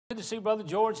to see Brother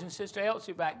George and Sister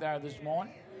Elsie back there this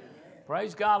morning.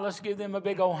 Praise God. Let's give them a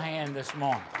big old hand this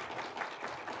morning.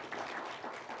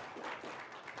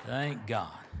 Thank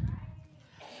God.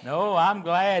 No, I'm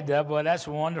glad. Boy, that's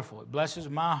wonderful. It blesses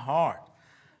my heart.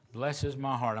 Blesses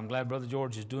my heart. I'm glad Brother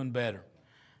George is doing better.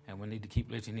 And we need to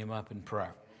keep lifting him up in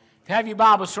prayer. If you have your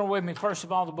Bibles, turn with me. First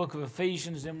of all, the book of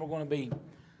Ephesians. Then we're going to be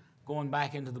going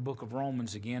back into the book of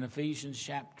Romans again. Ephesians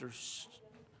chapters,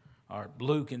 or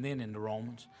Luke and then into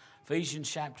Romans. Ephesians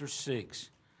chapter 6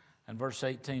 and verse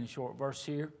 18, a short verse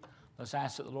here. Let's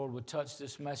ask that the Lord would touch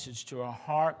this message to our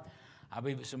heart. I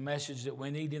believe it's a message that we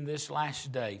need in this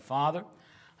last day. Father,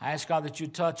 I ask God that you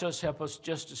touch us, help us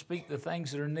just to speak the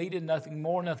things that are needed, nothing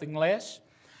more, nothing less.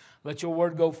 Let your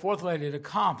word go forth, let it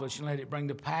accomplish, and let it bring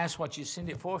to pass what you send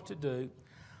it forth to do.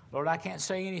 Lord, I can't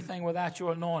say anything without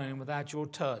your anointing and without your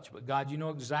touch, but God, you know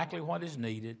exactly what is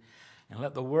needed, and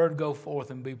let the word go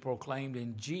forth and be proclaimed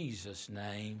in Jesus'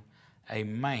 name.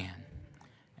 Amen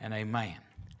and amen.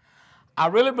 I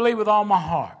really believe with all my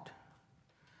heart,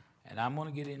 and I'm going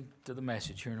to get into the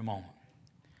message here in a moment.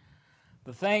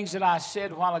 The things that I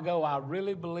said a while ago, I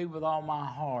really believe with all my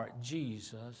heart,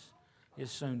 Jesus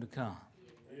is soon to come.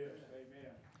 Yes,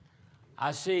 amen.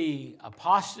 I see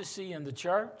apostasy in the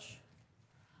church.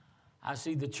 I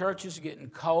see the churches getting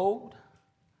cold.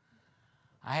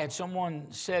 I had someone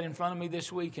sit in front of me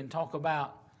this week and talk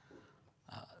about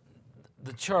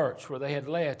the church where they had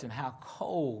left and how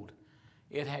cold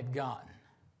it had gotten.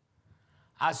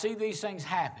 I see these things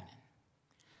happening.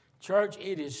 Church,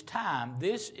 it is time.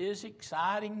 This is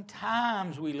exciting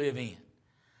times we live in.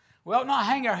 We ought not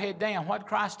hang our head down. What did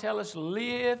Christ tell us?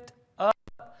 Lift up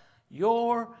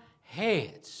your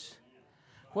heads.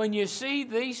 When you see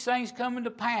these things coming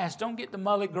to pass, don't get the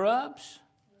mully grubs.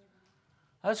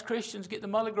 Us Christians get the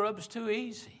mully grubs too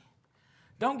easy.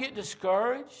 Don't get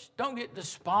discouraged. Don't get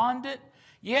despondent.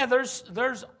 Yeah, there's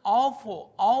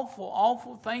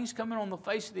awful things coming on the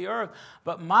face of the earth.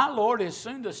 But my Lord is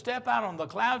soon to step out on the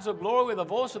clouds of glory with the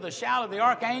voice of the shout of the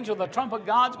archangel. The trumpet of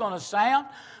God's going to sound.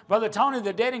 Brother Tony,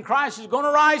 the dead in Christ, is going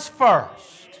to rise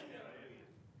first.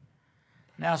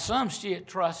 Now, some still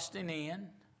trusting in.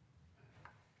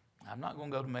 I'm not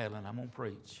going to go to meddling. I'm going to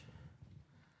preach.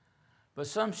 But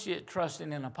some shit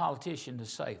trusting in a politician to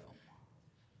save them.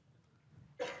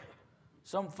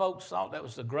 Some folks thought that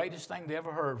was the greatest thing they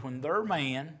ever heard when their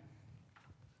man,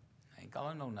 I ain't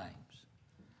calling no names,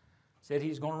 said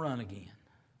he's going to run again.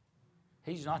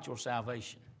 He's not your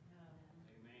salvation.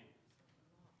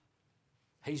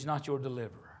 He's not your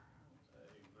deliverer.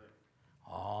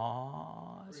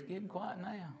 Oh, it's getting quiet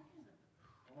now.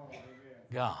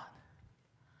 God,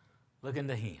 look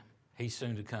into him. He's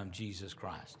soon to come, Jesus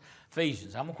Christ.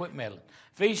 Ephesians, I'm going to quit meddling.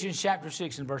 Ephesians chapter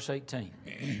 6 and verse 18.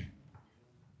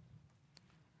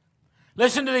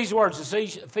 Listen to these words,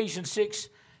 Ephesians 6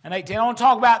 and 18. I want to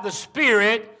talk about the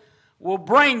Spirit will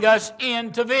bring us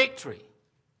into victory.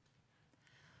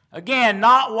 Again,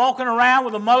 not walking around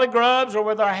with the mully grubs or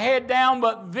with our head down,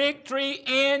 but victory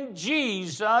in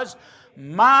Jesus,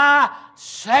 my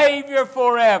Savior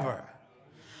forever.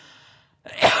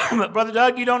 But Brother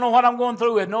Doug, you don't know what I'm going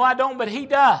through with. No, I don't, but he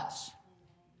does.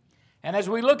 And as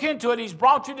we look into it, he's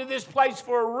brought you to this place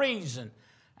for a reason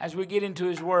as we get into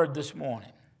his word this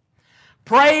morning.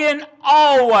 Praying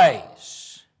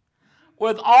always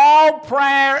with all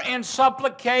prayer and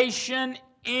supplication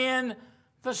in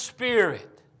the Spirit,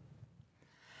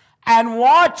 and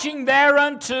watching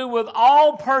thereunto with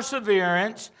all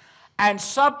perseverance and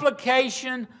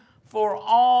supplication for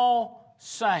all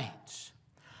saints.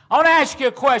 I want to ask you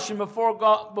a question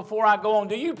before I go on.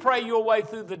 Do you pray your way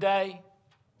through the day?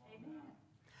 Amen.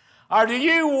 Or do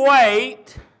you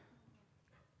wait,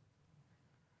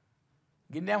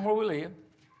 getting down where we live,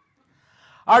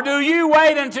 or do you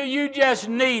wait until you just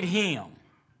need Him?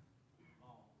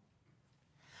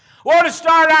 We want to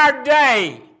start our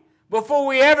day before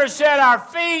we ever set our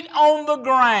feet on the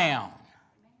ground.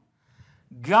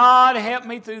 God, help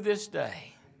me through this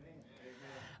day.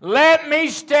 Let me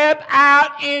step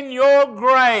out in your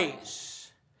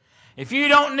grace. If you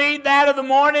don't need that in the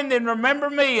morning, then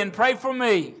remember me and pray for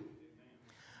me.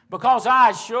 Because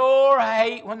I sure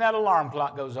hate when that alarm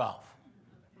clock goes off.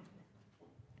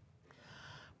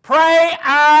 Pray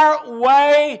our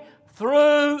way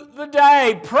through the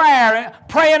day.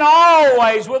 Praying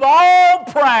always with all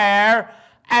prayer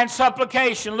and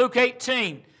supplication. Luke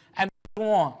 18 and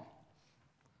 1.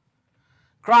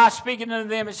 Christ speaking unto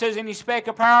them, it says, and he spake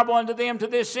a parable unto them to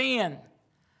this end,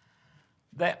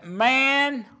 that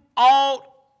man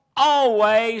ought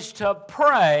always to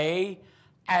pray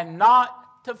and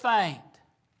not to faint.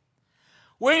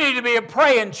 We need to be a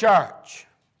praying church.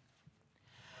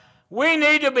 We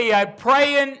need to be a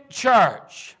praying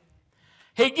church.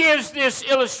 He gives this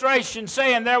illustration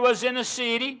saying, there was in a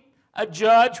city a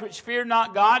judge which feared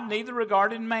not God, neither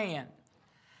regarded man.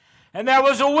 And there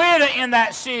was a widow in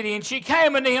that city, and she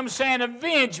came unto him, saying,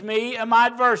 avenge me of my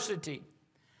adversity.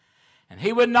 And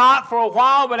he would not for a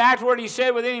while, but afterward he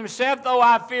said within himself, though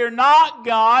I fear not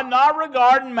God, nor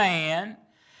regard man,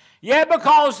 yet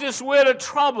because this widow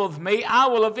troubleth me, I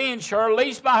will avenge her,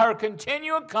 lest by her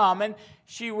continual coming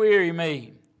she weary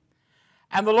me.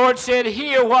 And the Lord said,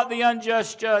 hear what the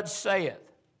unjust judge saith.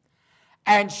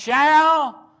 And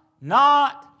shall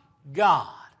not God.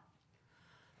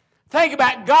 Think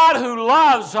about God who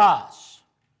loves us.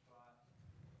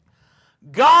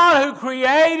 God who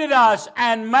created us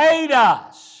and made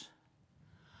us.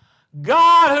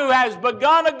 God who has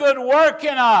begun a good work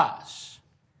in us.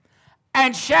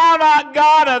 And shall not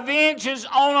God avenge his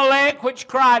own elect, which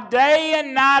cry day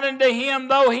and night unto him,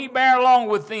 though he bear along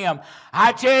with them?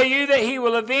 I tell you that he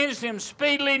will avenge them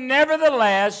speedily.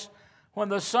 Nevertheless, when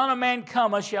the Son of Man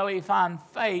cometh, shall he find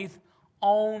faith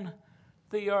on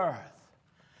the earth?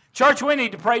 Church, we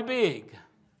need to pray big.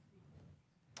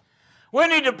 We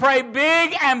need to pray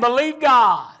big and believe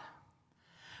God.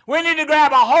 We need to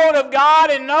grab a hold of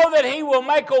God and know that he will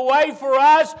make a way for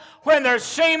us when there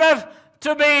seemeth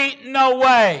to be no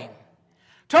way.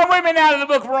 Turn with me now to the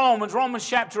book of Romans, Romans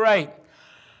chapter 8.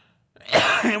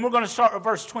 And we're going to start with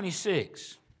verse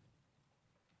 26.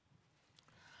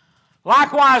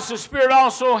 Likewise, the Spirit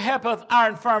also helpeth our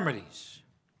infirmities.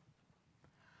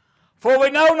 For we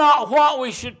know not what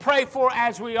we should pray for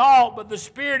as we ought, but the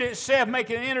Spirit itself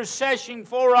maketh intercession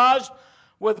for us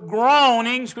with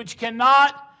groanings which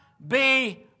cannot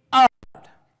be uttered.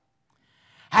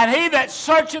 And he that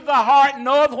searcheth the heart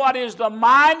knoweth what is the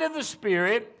mind of the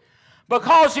Spirit,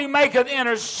 because he maketh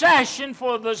intercession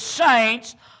for the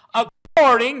saints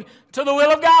according to the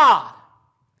will of God.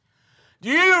 Do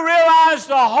you realize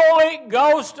the Holy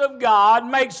Ghost of God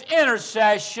makes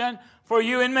intercession for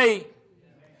you and me?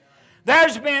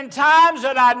 There's been times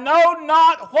that I know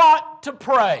not what to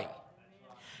pray.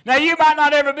 Now, you might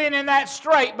not ever been in that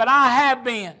strait, but I have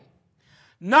been.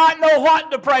 Not know what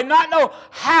to pray, not know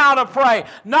how to pray,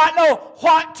 not know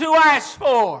what to ask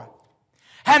for.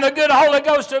 And the good Holy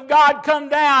Ghost of God come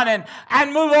down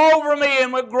and move over me,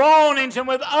 and with groanings and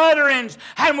with utterings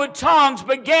and with tongues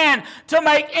began to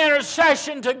make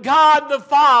intercession to God the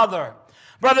Father.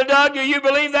 Brother Doug, do you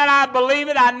believe that? I believe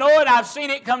it. I know it. I've seen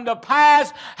it come to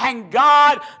pass. And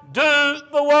God do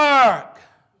the work.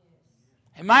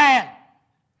 Amen.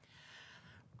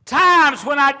 Times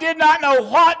when I did not know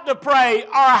what to pray or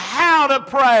how to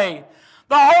pray,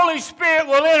 the Holy Spirit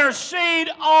will intercede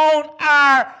on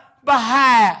our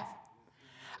behalf.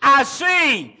 I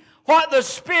see what the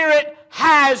Spirit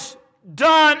has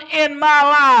done in my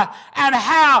life and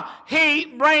how He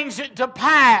brings it to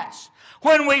pass.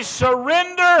 When we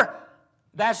surrender,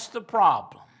 that's the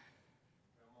problem.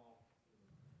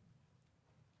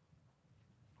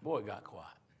 Boy, it got quiet.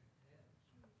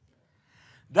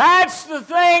 That's the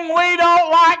thing we don't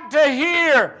like to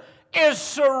hear, is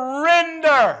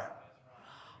surrender.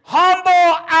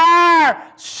 Humble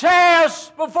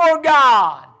ourselves before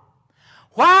God.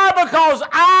 Why? Because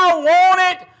I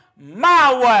want it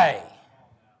my way.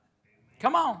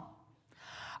 Come on.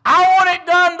 I want it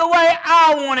done the way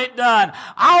I want it done.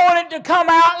 I want it to come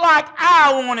out like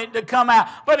I want it to come out.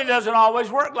 But it doesn't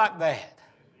always work like that.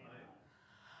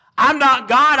 I'm not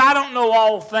God. I don't know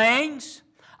all things.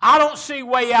 I don't see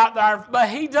way out there, but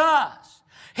He does.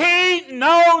 He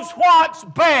knows what's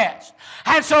best.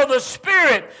 And so the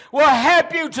Spirit will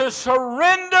help you to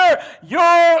surrender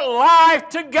your life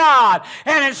to God.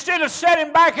 And instead of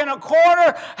sitting back in a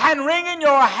corner and wringing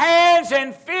your hands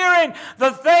and fearing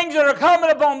the things that are coming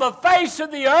upon the face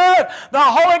of the earth, the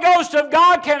Holy Ghost of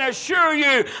God can assure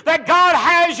you that God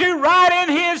has you right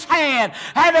in His hand,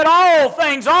 and that all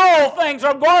things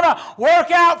are going to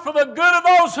work out for the good of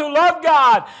those who love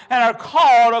God and are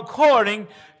called according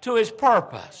to His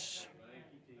purpose.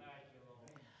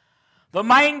 The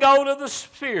main goal of the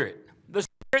Spirit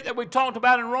that we talked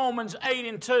about in Romans 8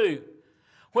 and 2,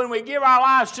 when we give our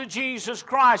lives to Jesus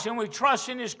Christ and we trust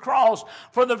in His cross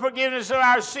for the forgiveness of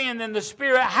our sin, then the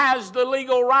Spirit has the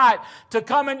legal right to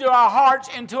come into our hearts,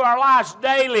 into our lives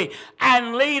daily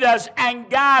and lead us and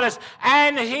guide us.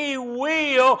 And He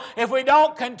will if we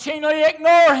don't continually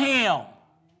ignore Him.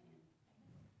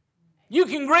 You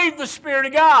can grieve the Spirit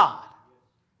of God.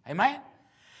 Amen?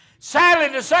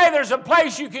 Sadly to say, there's a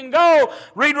place you can go.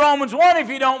 Read Romans 1 if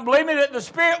you don't believe me, that the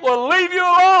Spirit will leave you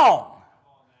alone.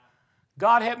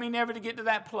 God help me never to get to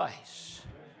that place.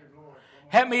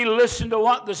 Help me listen to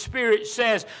what the Spirit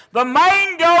says. The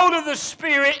main goal of the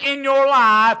Spirit in your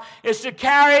life is to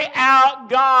carry out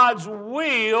God's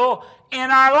will in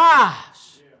our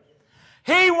lives.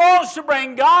 He wants to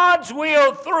bring God's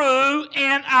will through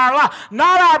in our life,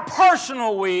 not our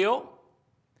personal will.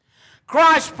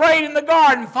 Christ prayed in the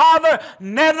garden, Father,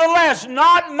 nevertheless,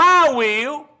 not my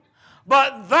will,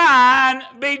 but thine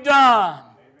be done.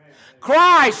 Amen.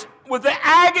 Christ, with the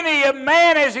agony of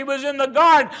man as he was in the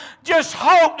garden, just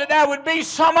hoped that there would be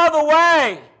some other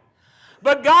way.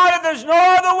 But God, if there's no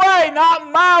other way,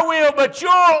 not my will, but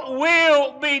your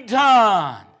will be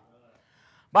done.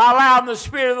 By allowing the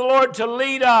Spirit of the Lord to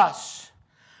lead us,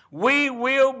 we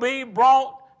will be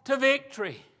brought to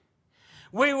victory.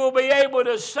 We will be able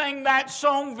to sing that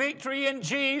song, Victory in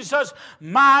Jesus,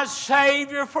 my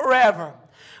Savior forever.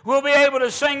 We'll be able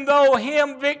to sing the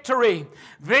hymn, Victory.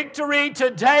 Victory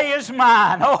today is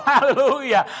mine. Oh,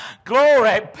 hallelujah.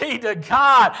 Glory be to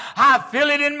God. I feel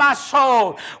it in my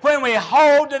soul. When we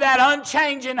hold to that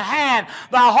unchanging hand,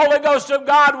 the Holy Ghost of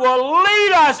God will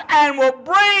lead us and will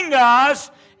bring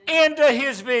us into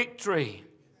His victory.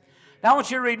 Now I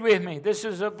want you to read with me. This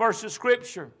is a verse of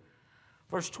Scripture.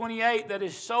 Verse 28 that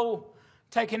is so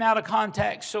taken out of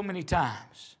context so many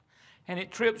times. And it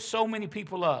trips so many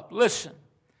people up. Listen.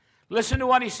 Listen to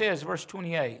what he says, verse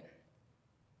 28.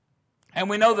 And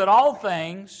we know that all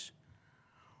things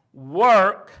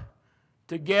work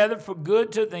together for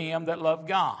good to them that love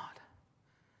God.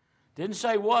 Didn't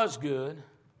say was good.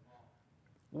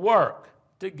 Work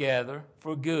together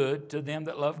for good to them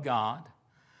that love God.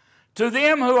 To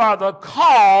them who are the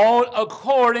called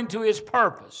according to His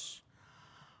purpose.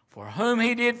 For whom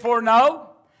He did foreknow,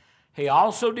 He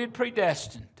also did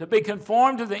predestine, to be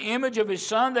conformed to the image of His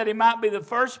Son, that He might be the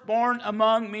firstborn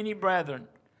among many brethren.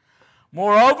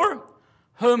 Moreover,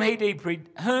 whom He did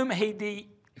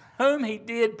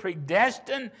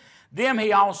predestine, them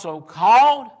He also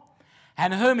called,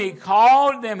 and whom He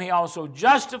called, them He also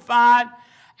justified,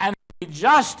 and whom He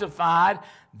justified,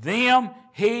 them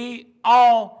He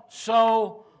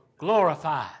also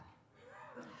glorified.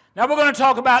 Now we're going to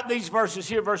talk about these verses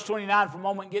here, verse 29 for a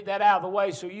moment, and get that out of the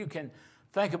way so you can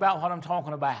think about what I'm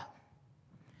talking about.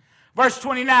 Verse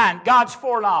 29, God's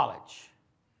foreknowledge.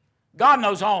 God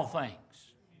knows all things.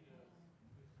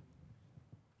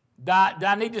 Do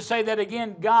I need to say that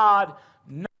again? God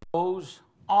knows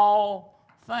all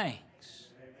things.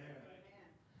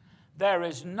 There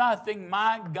is nothing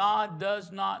my God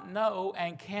does not know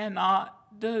and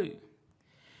cannot do.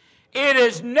 It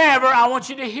is never, I want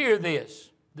you to hear this.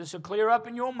 This will clear up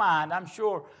in your mind. I'm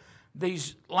sure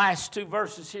these last two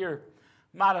verses here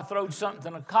might have thrown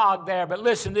something in a cog there, but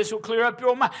listen, this will clear up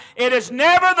your mind. It is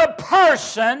never the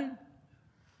person,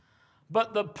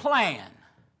 but the plan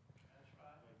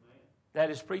that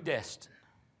is predestined.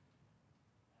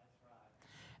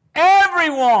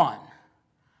 Everyone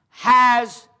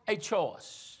has a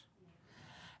choice.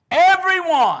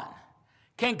 Everyone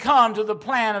can come to the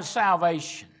plan of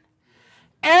salvation.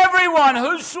 Everyone,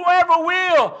 whosoever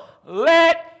will,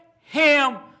 let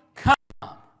him come.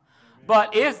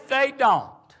 But if they don't,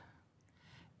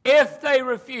 if they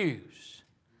refuse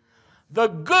the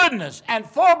goodness and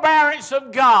forbearance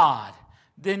of God,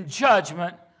 then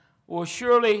judgment will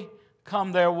surely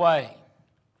come their way.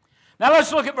 Now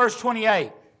let's look at verse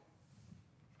 28.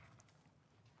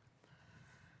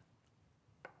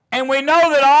 And we know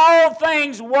that all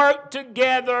things work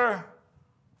together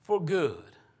for good.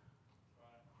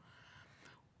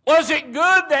 Was it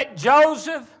good that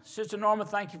Joseph, Sister Norma,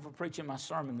 thank you for preaching my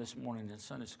sermon this morning in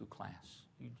Sunday school class.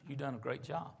 You've done a great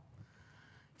job.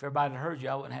 If everybody had heard you,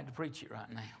 I wouldn't have to preach it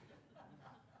right now.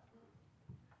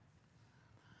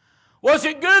 Was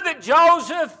it good that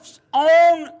Joseph's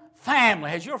own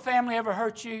family, has your family ever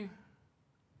hurt you?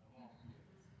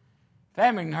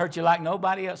 Family can hurt you like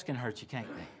nobody else can hurt you, can't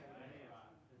they?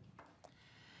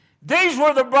 These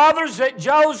were the brothers that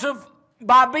Joseph,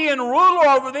 by being ruler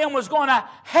over them, was going to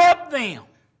help them.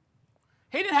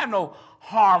 He didn't have no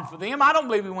harm for them. I don't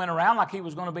believe he went around like he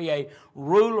was going to be a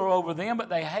ruler over them, but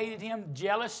they hated him.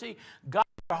 Jealousy got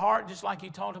their heart, just like you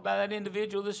talked about that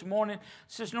individual this morning.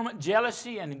 Sister Norman,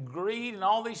 jealousy and greed and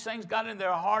all these things got in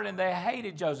their heart, and they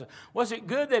hated Joseph. Was it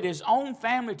good that his own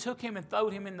family took him and threw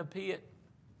him in the pit?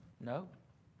 No.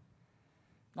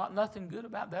 Nothing good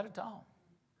about that at all.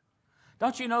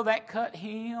 Don't you know that cut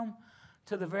him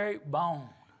to the very bone?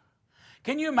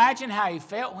 Can you imagine how he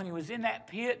felt when he was in that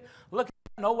pit, looking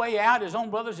no way out? His own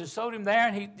brothers had sold him there,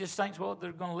 and he just thinks, well,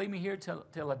 they're going to leave me here till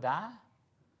I die?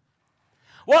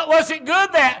 Well, was it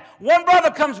good that one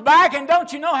brother comes back, and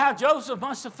don't you know how Joseph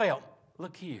must have felt?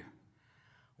 Look here.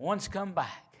 One's come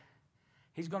back.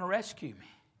 He's going to rescue me.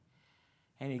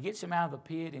 And he gets him out of the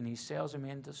pit and he sells him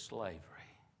into slavery.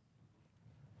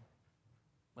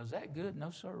 Was that good?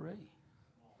 No, sirree.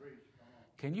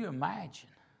 Can you imagine?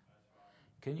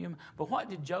 But what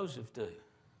did Joseph do?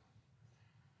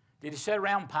 Did he sit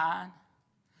around and pine?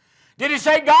 Did he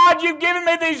say, God, you've given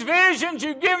me these visions,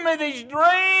 you've given me these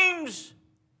dreams?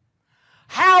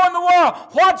 How in the world?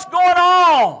 What's going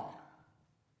on?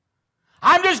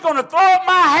 I'm just going to throw up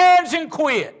my hands and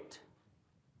quit.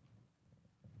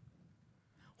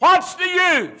 What's the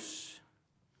use?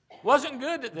 It wasn't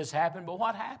good that this happened, but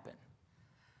what happened?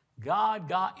 God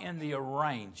got in the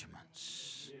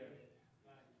arrangements.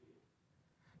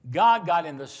 God got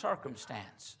in the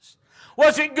circumstances.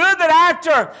 Was it good that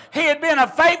after he had been a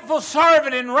faithful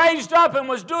servant and raised up and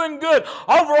was doing good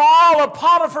over all of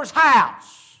Potiphar's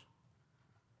house?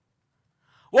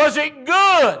 Was it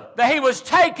good that he was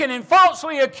taken and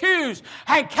falsely accused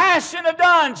and cast in a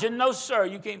dungeon? No, sir,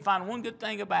 you can't find one good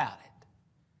thing about it.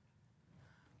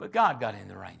 But God got in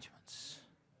the arrangements.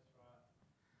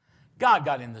 God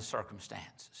got in the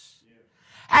circumstances.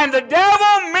 And the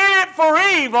devil meant it for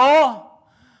evil,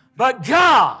 but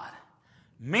God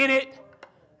meant it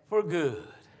for good.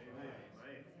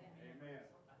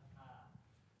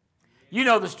 You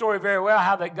know the story very well,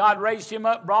 how that God raised him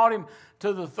up, brought him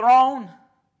to the throne,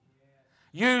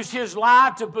 used his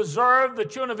life to preserve the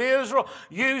children of Israel,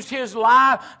 used his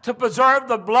life to preserve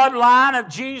the bloodline of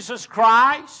Jesus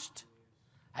Christ.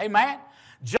 Amen.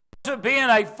 Joseph being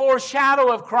a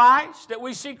foreshadow of Christ, that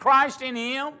we see Christ in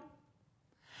him.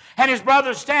 And his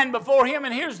brothers stand before him,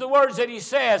 and here's the words that he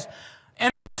says. In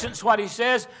essence, what he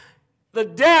says, the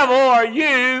devil or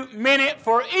you meant it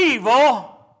for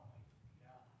evil,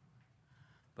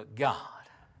 but God.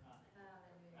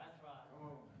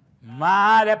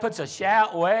 My, that puts a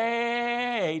shout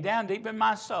way down deep in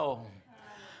my soul.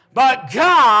 But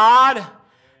God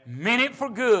meant it for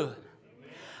good.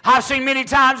 I've seen many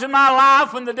times in my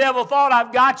life when the devil thought,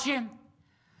 I've got you.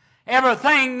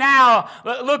 Everything now,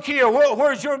 look here,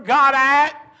 where's your God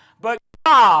at? But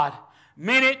God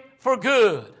meant it for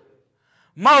good.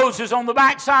 Moses on the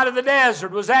backside of the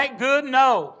desert, was that good?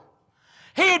 No.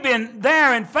 He had been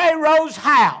there in Pharaoh's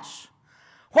house.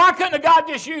 Why couldn't God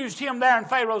just used him there in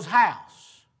Pharaoh's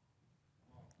house?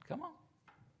 Come on.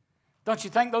 Don't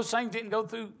you think those things didn't go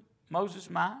through Moses'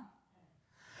 mind?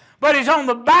 But he's on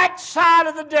the backside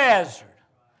of the desert.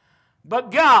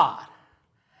 But God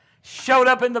showed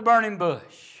up in the burning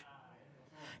bush.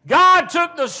 God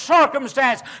took the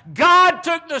circumstance, God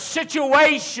took the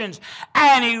situations,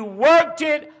 and He worked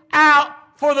it out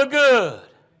for the good.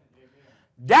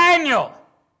 Daniel,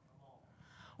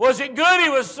 was it good he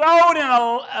was thrown in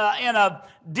a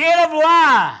den of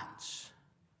lions?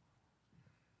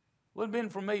 Wouldn't have been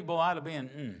for me, boy, I'd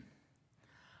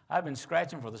have been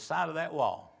scratching for the side of that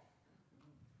wall.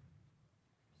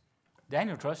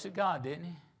 Daniel trusted God, didn't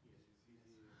he?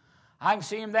 I can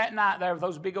see him that night there with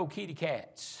those big old kitty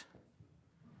cats.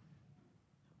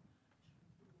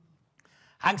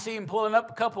 I can see him pulling up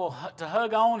a couple to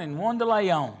hug on and one to lay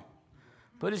on.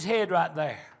 Put his head right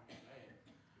there.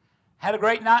 Had a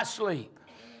great night's sleep.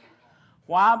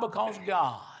 Why? Because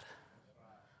God.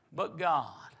 But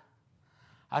God.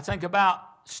 I think about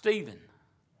Stephen.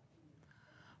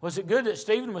 Was it good that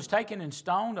Stephen was taken and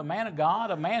stoned? A man of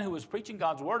God, a man who was preaching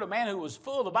God's word, a man who was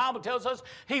full, the Bible tells us,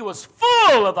 he was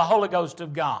full of the Holy Ghost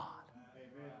of God.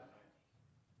 Amen.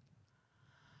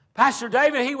 Pastor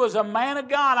David, he was a man of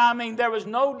God. I mean, there was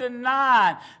no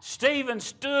denying. Stephen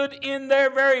stood in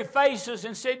their very faces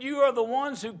and said, you are the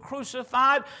ones who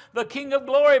crucified the King of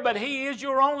glory, but He is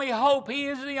your only hope. He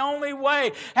is the only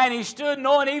way. And he stood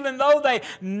knowing even though they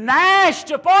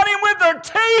gnashed upon him with their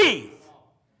teeth.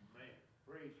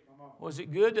 Was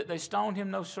it good that they stoned him?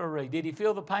 No, sirree. Did he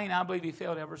feel the pain? I believe he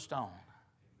felt every stone.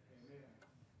 Amen.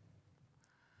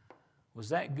 Was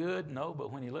that good? No,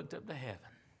 but when he looked up to heaven,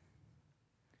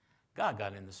 God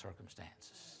got in the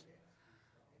circumstances.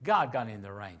 God got in the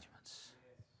arrangements.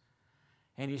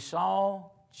 And he saw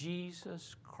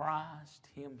Jesus Christ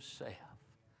Himself.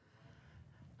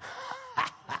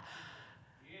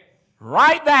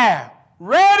 Right there,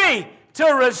 ready to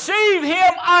receive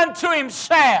Him unto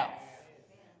Himself.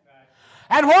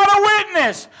 And what a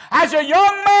witness, as a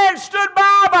young man stood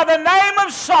by the name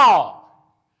of Saul.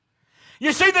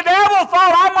 You see, the devil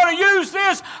thought, I'm going to use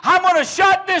this, I'm going to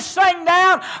shut this thing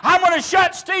down, I'm going to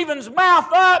shut Stephen's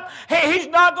mouth up, he's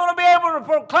not going to be able to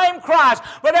proclaim Christ.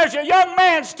 But there's a young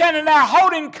man standing there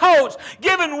holding coats,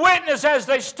 giving witness as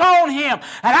they stoned him.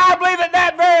 And I believe at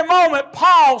that very moment,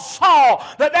 Paul saw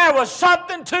that there was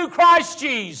something to Christ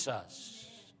Jesus.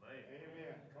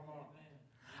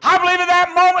 I believe at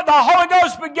that moment the Holy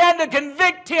Ghost began to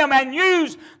convict him and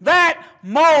use that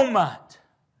moment.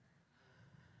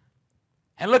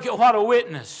 And look at what a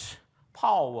witness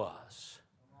Paul was.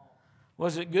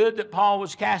 Was it good that Paul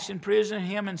was cast in prison,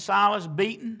 him and Silas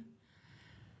beaten?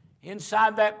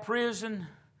 Inside that prison,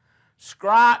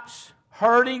 stripes,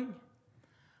 hurting.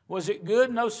 Was it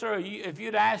good? No, sir. If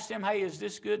you'd asked him, hey, is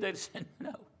this good? They'd said,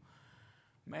 no.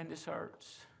 Man, this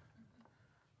hurts.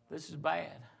 This is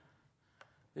bad.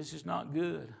 This is not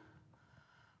good.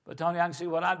 But Tony, I can see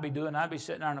what I'd be doing. I'd be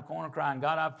sitting there in the corner crying,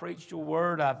 God, I've preached your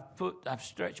word. I've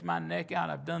stretched my neck out.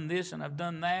 I've done this and I've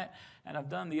done that and I've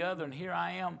done the other. And here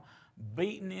I am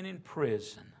beaten and in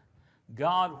prison.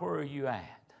 God, where are you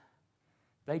at?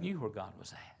 They knew where God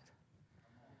was at.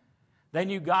 They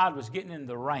knew God was getting in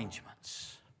the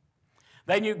arrangements.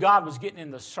 They knew God was getting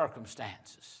in the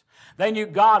circumstances. They knew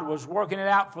God was working it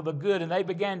out for the good, and they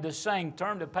began to sing.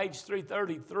 Turn to page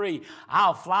 333,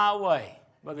 I'll Fly Away,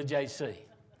 Brother J.C.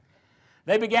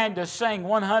 They began to sing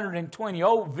 120,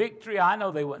 Oh Victory. I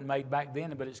know they wasn't made back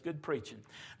then, but it's good preaching.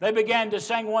 They began to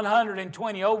sing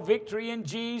 120, Oh Victory in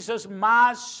Jesus,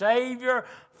 my Savior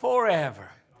forever.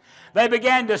 They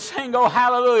began to sing, oh,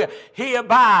 hallelujah, He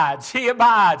abides,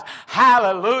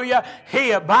 hallelujah,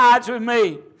 He abides with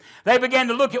me. They began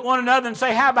to look at one another and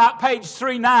say, how about page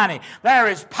 390? There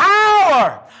is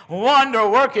power,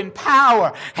 wonder-working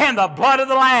power in the blood of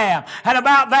the Lamb. And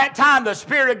about that time, the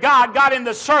Spirit of God got in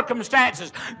the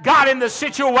circumstances, got in the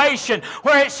situation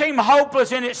where it seemed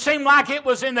hopeless and it seemed like it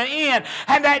was in the end.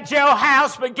 And that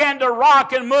jailhouse began to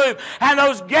rock and move, and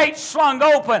those gates slung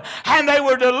open, and they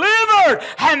were delivered,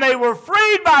 and they were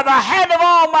freed by the hand of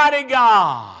Almighty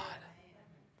God.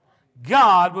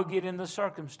 God will get in the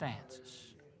circumstances.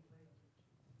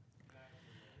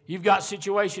 You've got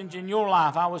situations in your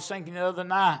life. I was thinking the other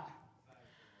night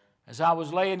as I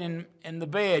was laying in the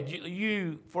bed,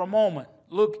 you for a moment,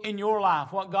 look in your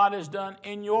life, what God has done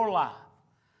in your life.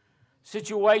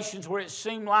 Situations where it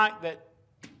seemed like that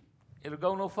it'll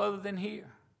go no further than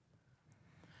here.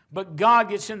 But God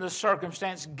gets in the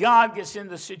circumstance. God gets in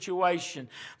the situation.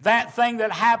 That thing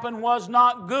that happened was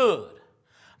not good.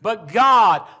 But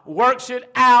God works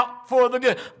it out for the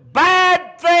good.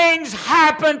 Bad things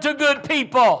happen to good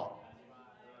people.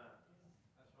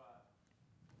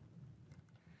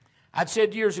 I'd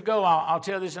said years ago, I'll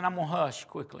tell this and I'm going to hush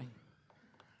quickly.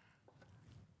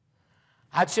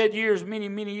 I'd said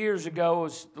many years ago,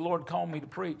 as the Lord called me to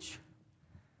preach.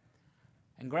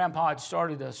 And Grandpa had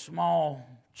started a small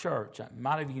church. I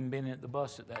might have even been at the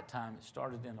bus at that time. It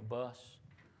started in a bus.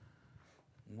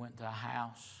 Went to a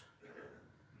house.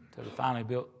 Until they finally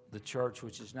built the church,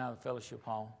 which is now the Fellowship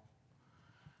Hall.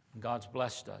 And God's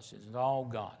blessed us. It's all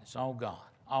God. It's all God.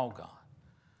 All God.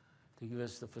 To give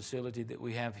us the facility that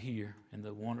we have here and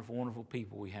the wonderful, wonderful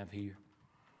people we have here.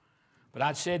 But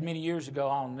I'd said many years ago,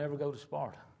 I'll never go to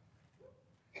Sparta.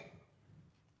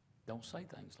 Don't say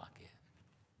things like that.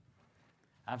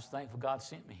 I'm so thankful God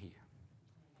sent me here.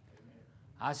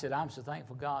 I said, I'm so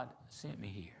thankful God sent me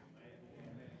here.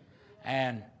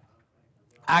 And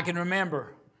I can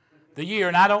remember the year,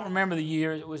 and I don't remember the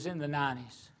year, it was in the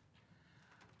 90s,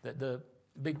 that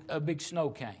a big snow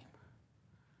came.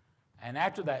 And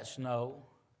after that snow,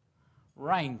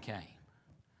 rain came.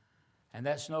 And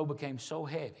that snow became so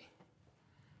heavy,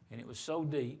 and it was so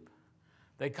deep.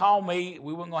 They called me.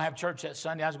 We weren't going to have church that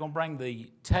Sunday. I was going to bring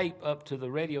the tape up to the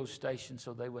radio station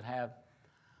so they would have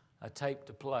a tape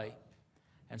to play.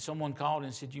 And someone called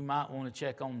and said, you might want to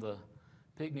check on the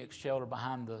picnic shelter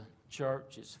behind the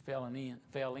church. It's fell in.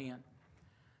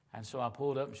 And so I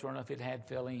pulled up, and sure enough, it had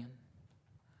fell in.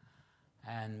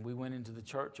 And we went into the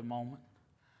church a moment.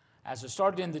 As I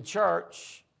started in the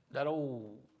church, that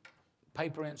old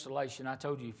paper insulation, I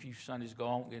told you a few Sundays ago, I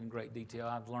won't get in great detail.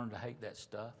 I've learned to hate that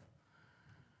stuff.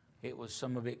 It was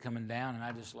some of it coming down, and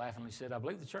I just laughingly said, I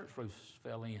believe the church roof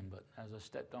fell in. But as I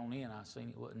stepped on in, I seen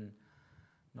it wasn't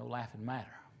no laughing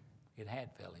matter. It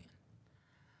had fell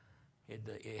in.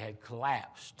 It had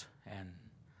collapsed, and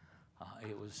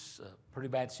it was a pretty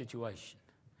bad situation.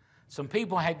 Some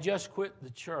people had just quit the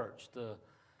church.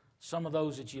 Some of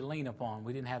those that you lean upon,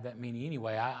 we didn't have that many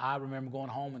anyway. I remember going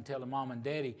home and telling Mom and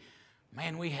Daddy,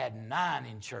 man, we had 9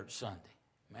 in church Sunday.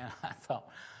 Man,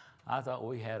 I thought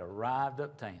we had arrived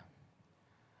uptown.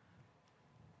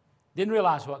 Didn't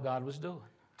realize what God was doing.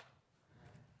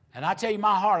 And I tell you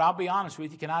my heart, I'll be honest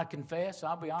with you. Can I confess?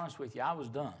 I'll be honest with you. I was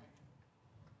done.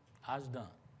 I was done.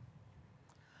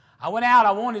 I went out.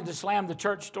 I wanted to slam the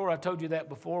church door. I told you that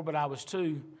before, but I was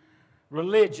too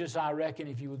religious, I reckon,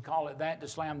 if you would call it that, to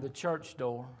slam the church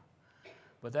door.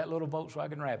 But that little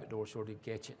Volkswagen Rabbit door sort of did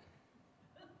catch it.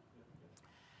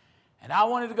 And I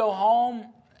wanted to go home,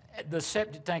 the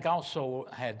septic tank also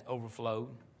had overflowed.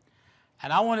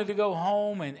 And I wanted to go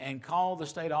home and call the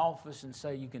state office and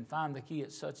say, you can find the key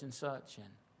at such and such, and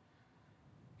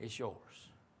it's yours.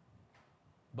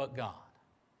 But God.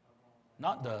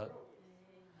 Not Doug.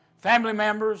 Family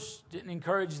members didn't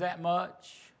encourage that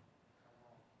much.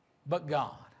 But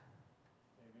God.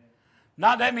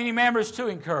 Not that many members to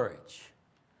encourage.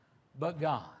 But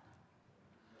God.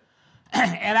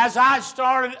 And as I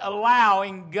started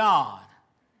allowing God,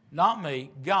 not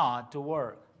me, God to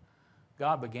work,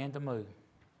 God began to move.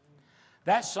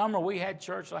 That summer we had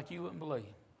church like you wouldn't believe.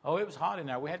 Oh, it was hot in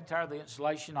there. We had to tear the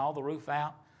insulation, all the roof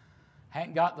out.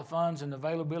 Hadn't got the funds and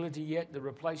availability yet to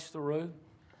replace the roof.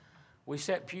 We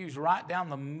set pews right down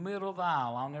the middle of the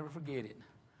aisle. I'll never forget it.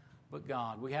 But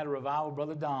God, we had a revival.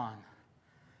 Brother Don,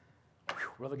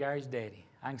 Brother Gary's daddy.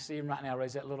 I can see him right now.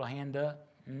 Raise that little hand up.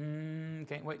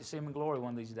 Can't wait to see him in glory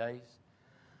one of these days.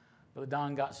 Brother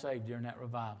Don got saved during that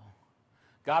revival.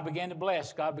 God began to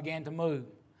bless. God began to move.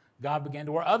 God began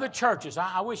to work. Other churches,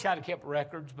 I wish I'd have kept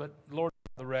records, but Lord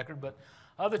the record. But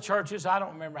other churches, I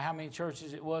don't remember how many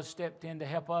churches it was, stepped in to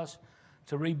help us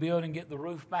to rebuild and get the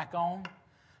roof back on.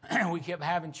 We kept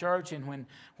having church, and when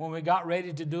we got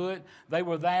ready to do it, they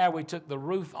were there. We took the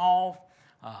roof off.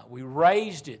 We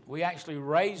raised it. We actually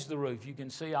raised the roof. You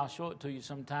can see, I'll show it to you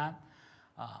sometime.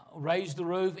 Raised the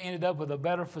roof, ended up with a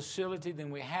better facility than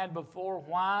we had before.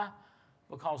 Why?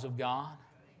 Because of God.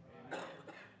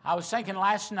 I was thinking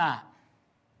last night,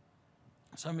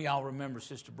 some of y'all remember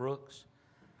Sister Brooks.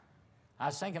 I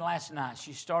was thinking last night,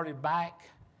 she started back.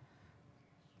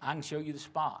 I can show you the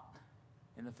spot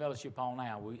in the fellowship hall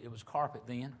now. It was carpet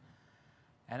then.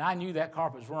 And I knew that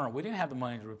carpet was running. We didn't have the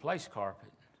money to replace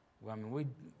carpet. I mean,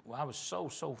 I was so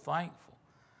thankful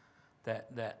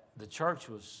that the church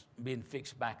was being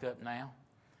fixed back up now.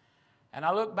 And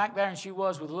I looked back there, and she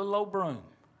was with a little old broom.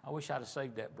 I wish I'd have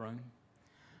saved that broom.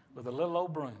 With a little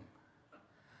old broom.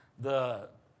 The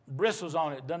bristles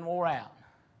on it done wore out.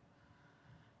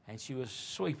 And she was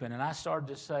sweeping, and I started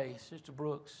to say, Sister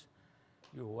Brooks,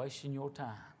 you're wasting your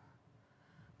time.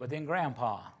 But then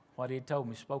Grandpa, what he had told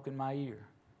me, spoke in my ear.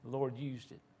 The Lord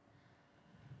used it.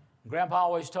 Grandpa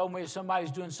always told me if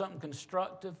somebody's doing something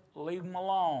constructive, leave them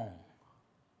alone.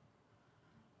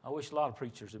 I wish a lot of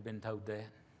preachers had been told that.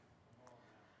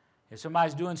 If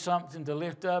somebody's doing something to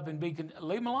lift up and leave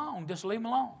them alone. Just leave them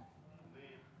alone.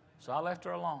 So I left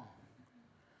her alone.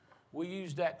 We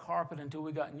used that carpet until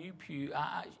we got new pew.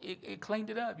 It cleaned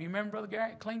it up. You remember, Brother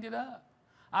Gary? It cleaned it up.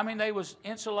 I mean, there was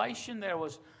insulation. There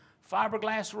was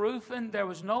fiberglass roofing. There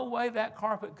was no way that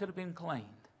carpet could have been cleaned.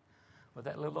 But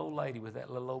that little old lady with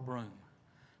that little old broom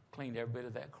cleaned every bit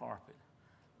of that carpet.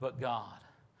 But God.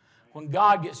 When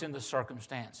God gets into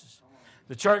circumstances,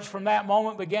 the church from that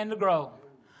moment began to grow.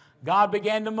 God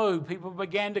began to move. People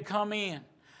began to come in.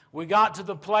 We got to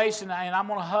the place, and I'm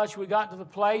going to hush, we got to the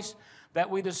place that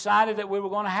we decided that we were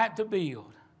going to have to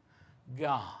build.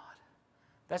 God.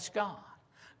 That's God.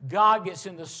 God gets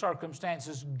in the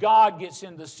circumstances. God gets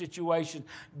in the situation.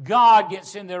 God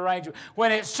gets in the arrangement.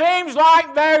 When it seems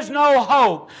like there's no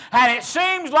hope and it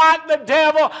seems like the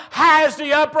devil has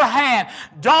the upper hand,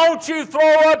 don't you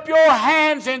throw up your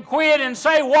hands and quit and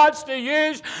say, what's the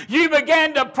use? You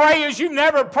begin to pray as you've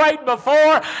never prayed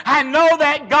before and know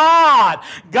that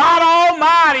God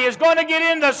Almighty is going to get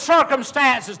in the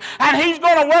circumstances and He's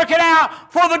going to work it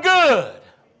out for the good.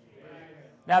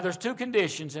 Now there's two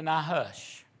conditions, and I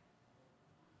hush.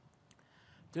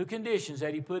 Two conditions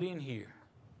that He put in here.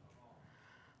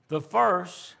 The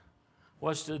first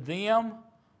was to them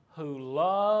who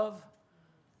love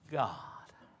God.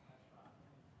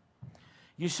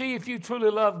 You see, if you truly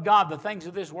love God, the things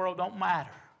of this world don't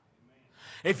matter.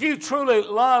 If you truly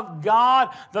love God,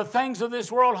 the things of this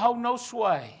world hold no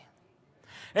sway.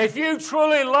 If you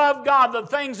truly love God, the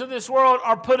things of this world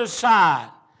are put aside.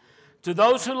 To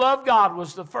those who love God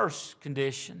was the first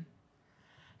condition.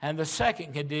 And the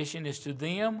second condition is to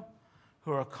them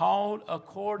who are called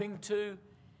according to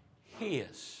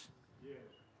His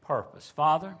purpose.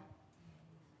 Father,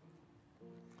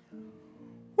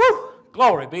 woo,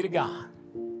 glory be to God.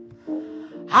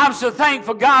 I'm so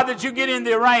thankful, God, that you get in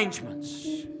the arrangements,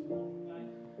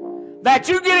 that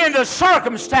you get into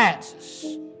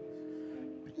circumstances,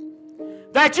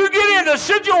 that you get into the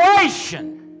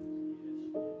situation,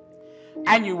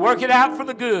 and you work it out for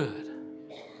the good.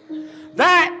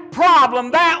 That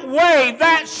problem, that way,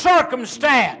 that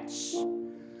circumstance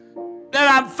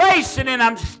that I'm facing and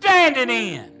I'm standing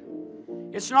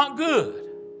in, it's not good.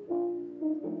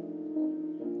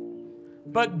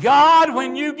 But God,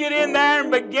 when you get in there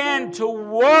and begin to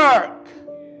work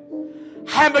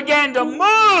and begin to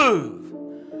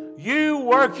move, you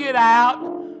work it out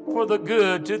for the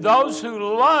good to those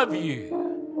who love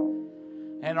you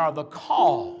and are the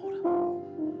called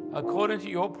according to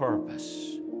your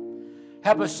purpose.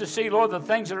 Help us to see, Lord, the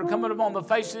things that are coming upon the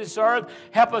face of this earth.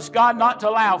 Help us, God, not to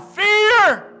allow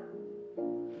fear.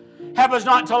 Help us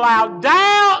not to allow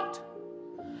doubt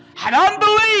and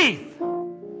unbelief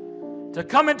to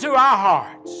come into our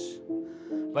hearts.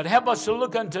 But help us to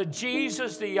look unto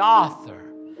Jesus, the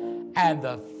author and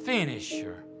the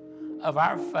finisher of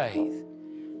our faith.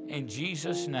 In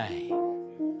Jesus' name.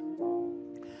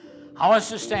 I want us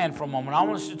to stand for a moment. I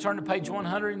want us to turn to page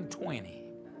 120.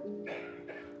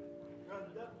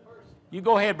 You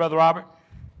go ahead, Brother Robert.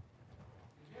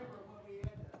 Remember when we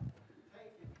had to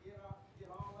take and get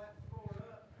all that stored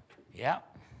up?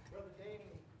 Yep. Brother Danny.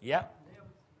 Yep.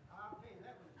 I'll tell you,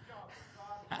 that was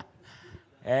a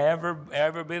job.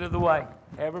 Every bit of the way.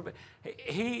 Every bit.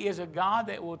 He is a God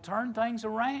that will turn things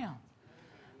around.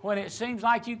 When it seems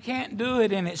like you can't do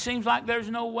it and it seems like there's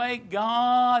no way,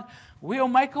 God will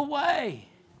make a way.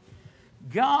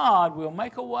 God will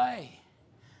make a way.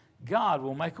 God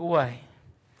will make a way.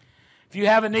 If you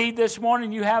have a need this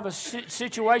morning, you have a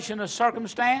situation, a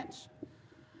circumstance,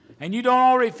 and you don't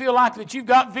already feel like that you've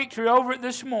got victory over it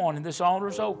this morning, this altar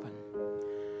is open.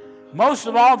 Most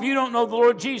of all, if you don't know the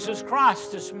Lord Jesus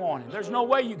Christ this morning, there's no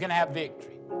way you can have victory.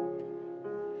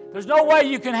 There's no way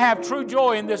you can have true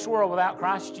joy in this world without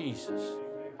Christ Jesus.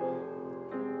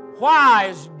 Why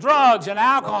is drugs and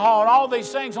alcohol and all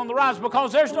these things on the rise?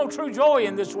 Because there's no true joy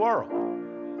in this world.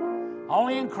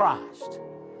 Only in Christ.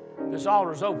 This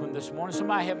altar is open this morning.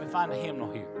 Somebody help me find a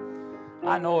hymnal here.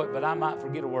 I know it, but I might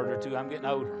forget a word or two. I'm getting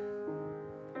older.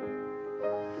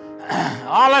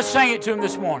 Oh, let's sing it to him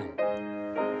this morning.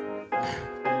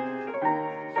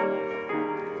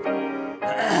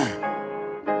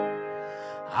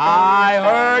 I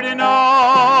heard an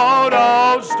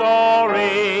old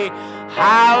story,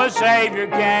 how a Savior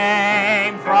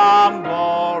came from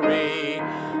glory,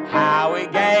 how He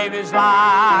gave His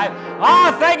life.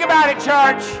 Oh, think about it,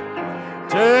 church.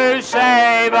 To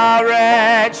save a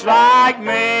wretch like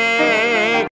me.